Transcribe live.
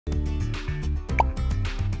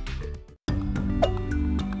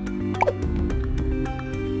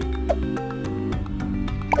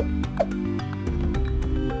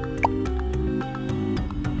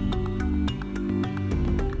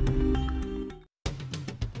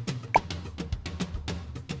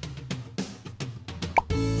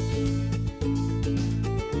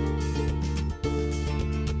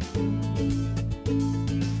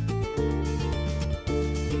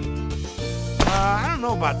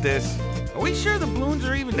about this. Are we sure the Bloons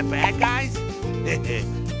are even the bad guys?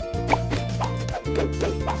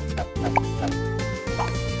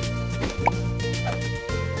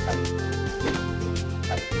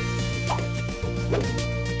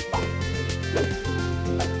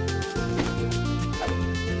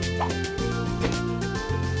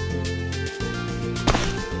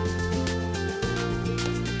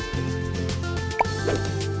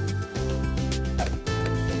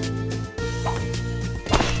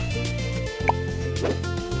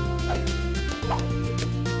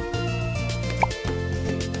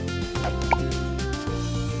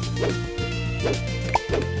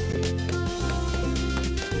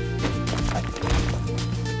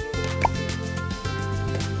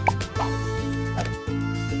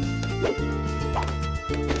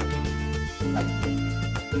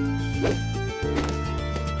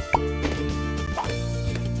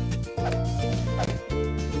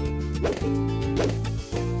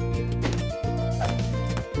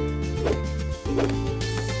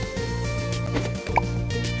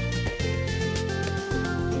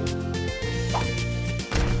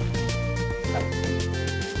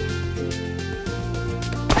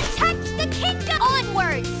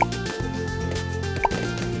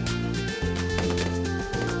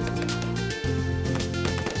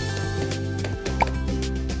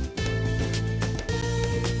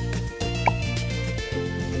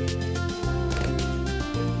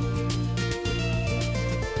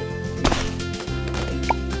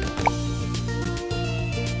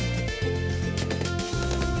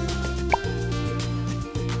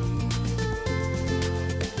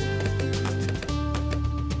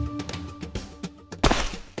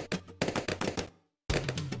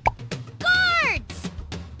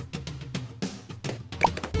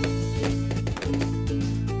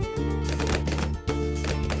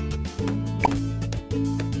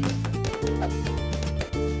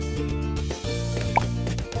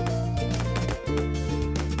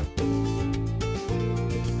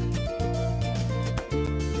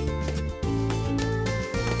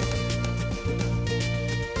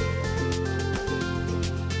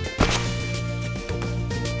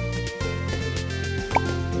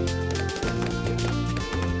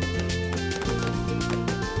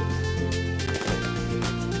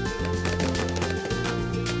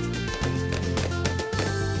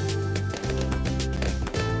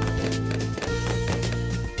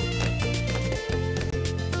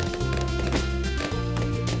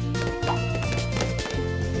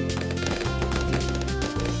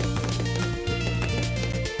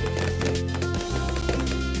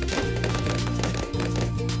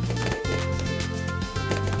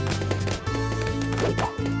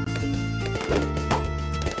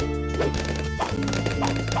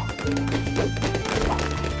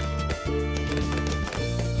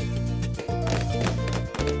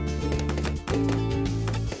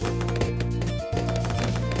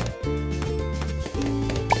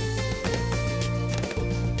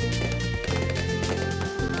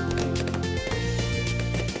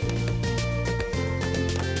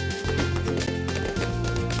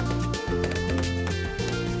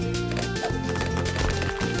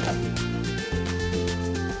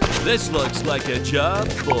 This looks like a job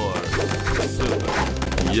for Super.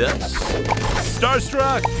 Yes?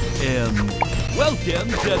 Starstruck! Welcome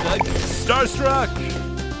to the Starstruck!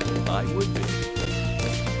 I would be.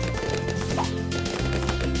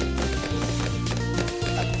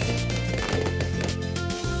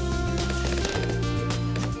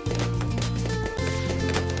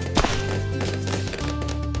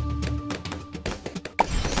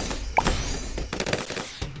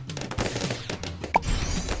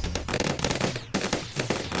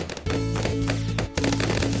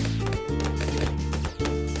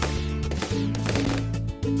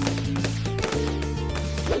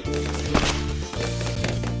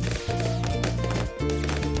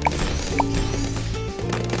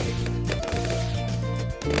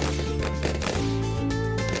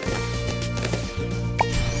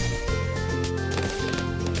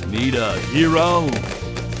 Need a hero?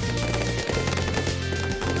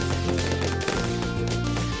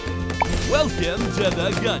 Welcome to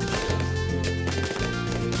the gun.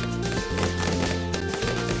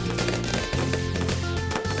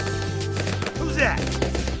 Who's that?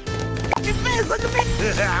 Hey, Fizz, look at me!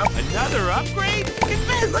 Another upgrade? Hey,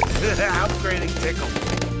 Fizz, look! Upgrading tickle.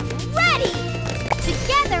 Ready!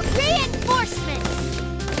 Together, reinforcements!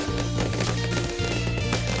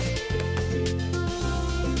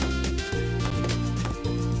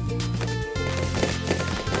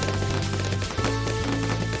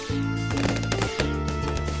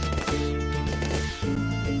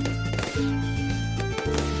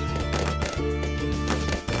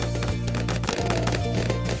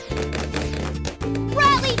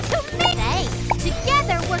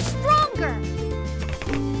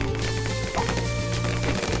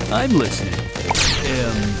 I'm listening.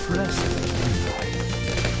 Impressive.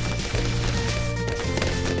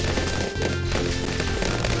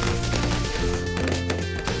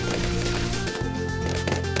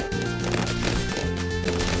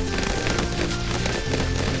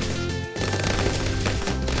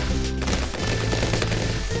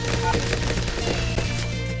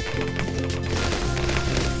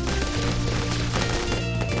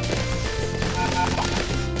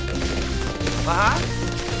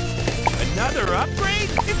 Another upgrade?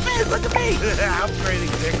 Look at me!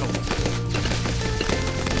 Upgrading pickles.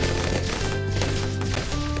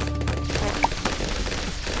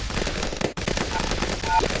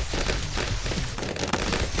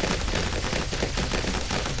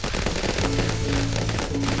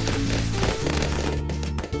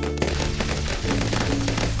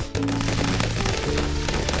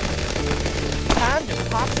 Time to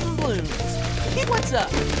pop some balloons. Hey, what's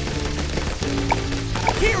up?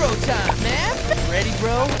 Hero time, man! Ready,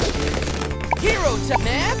 bro? Hero time!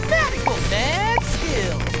 Mathematical! Mad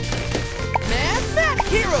skill!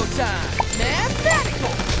 Hero time!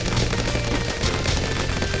 Mathematical!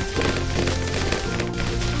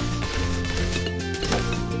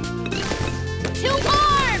 To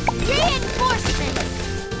arm! Reinforcements!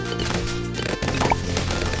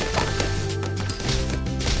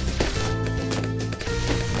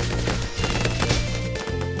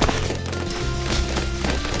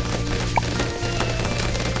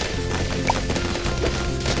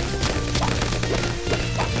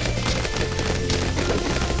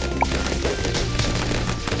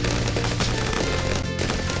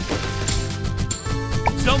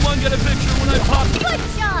 Someone get a picture when I pop. Good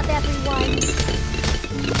job, everyone!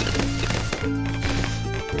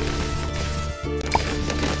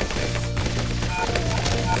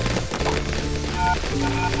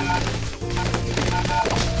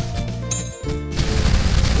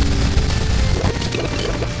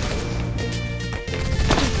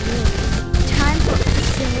 Time for a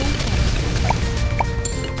silly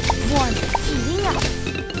warm, heating up.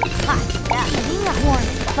 Hot stuff. Heating up. Warm,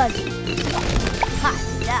 fuzzy. Hot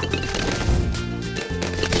stuff.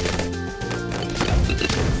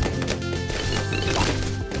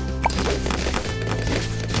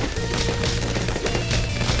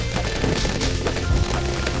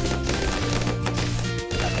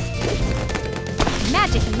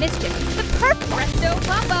 Magic and mischief. The perfect presto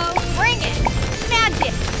combo. Bring it.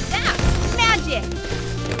 Magic. Zap. Magic.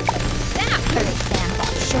 Zap. Perfect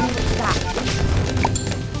sandbox. Show me what you got.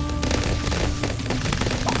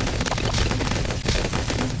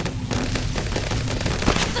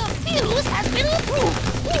 The fuse has been approved.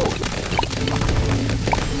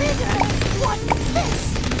 Bigger. What's this?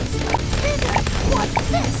 Bigger. What's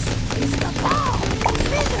this? It's the ball.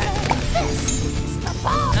 Bigger. This is the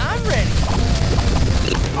ball. I'm ready.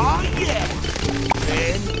 Oh yeah!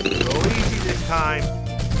 Ben, go easy this time.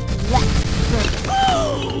 Let's bring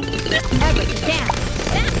it. Everything down.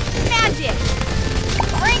 That's magic.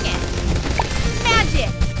 Bring it. Magic.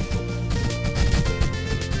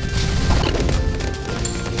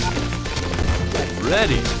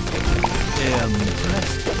 Ready.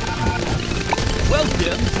 Impressive.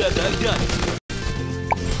 Welcome to the gun.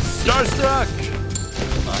 Starstruck.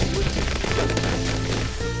 I'm with you.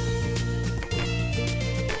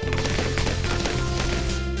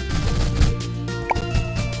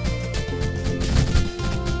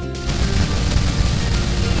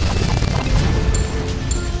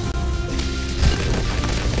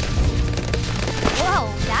 Whoa,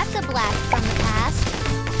 that's a blast from the past.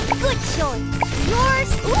 Good choice.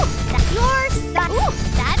 Yours. Ooh, yours. Ooh,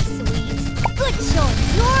 that's sweet. Good choice.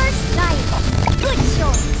 Your science. Good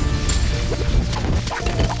choice.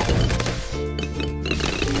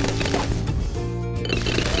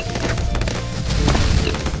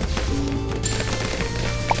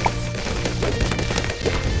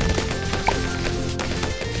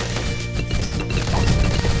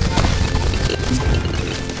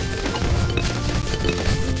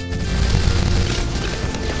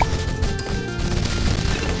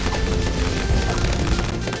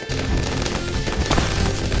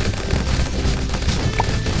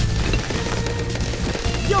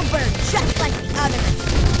 You'll burn just like the others.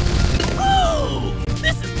 Oh!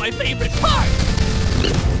 This is my favorite part!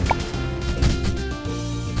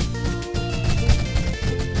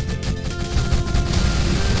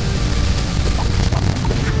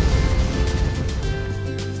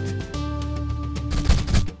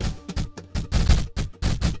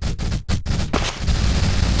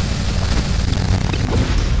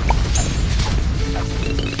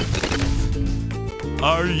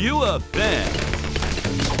 Are you a fan?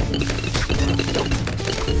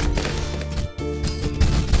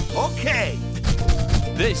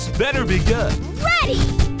 This better be good. Ready!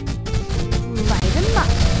 Light 'em up.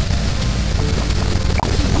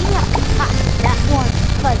 Heating up. Hot, that warm,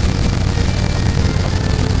 fuzzy.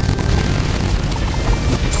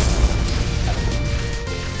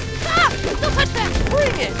 Ah! Don't touch that!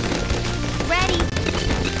 Bring it! Ready.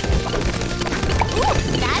 Ooh,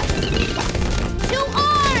 that's sweet. 2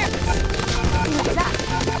 arms! What's up?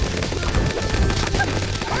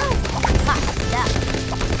 Oh, hot stuff.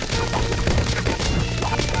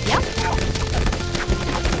 Yep.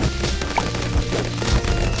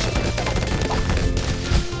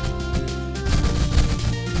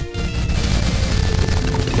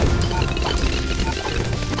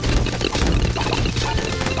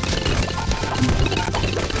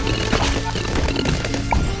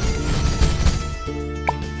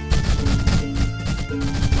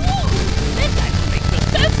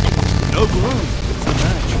 No Bloons. It's a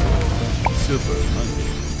match. Super hungry.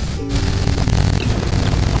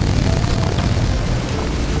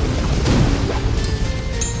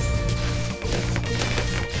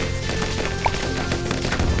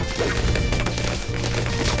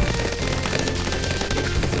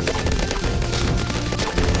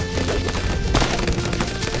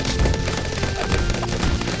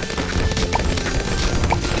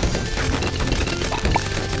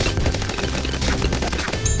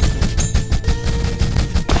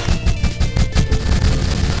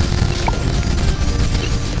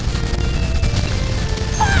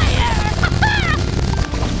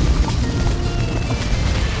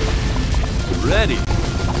 Ready.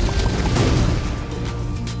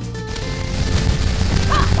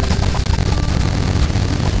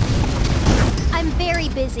 I'm very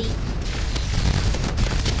busy.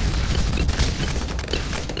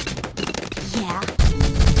 Yeah.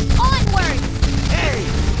 Onwards! Hey!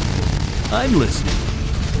 I'm listening.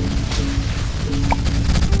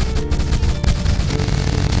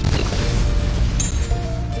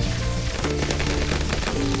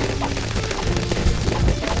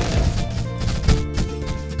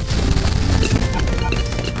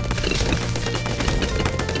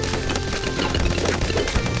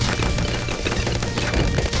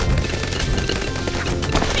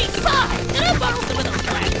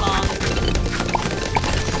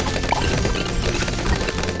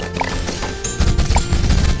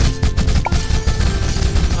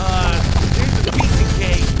 Here's the pizza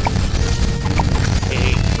cake.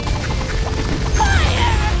 Cake.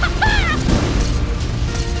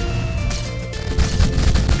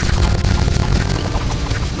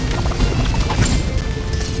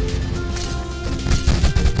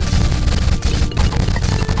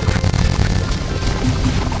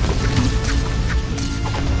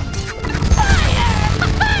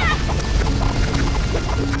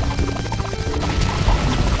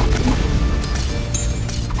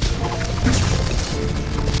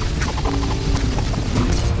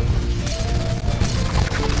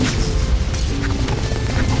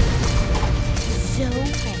 So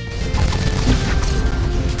ready.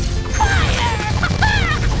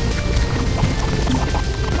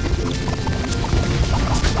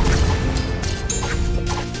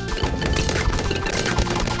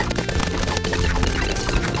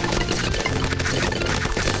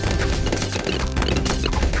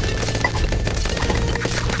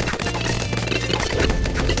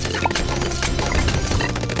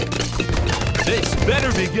 This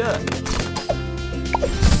better be good.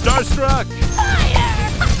 Starstruck.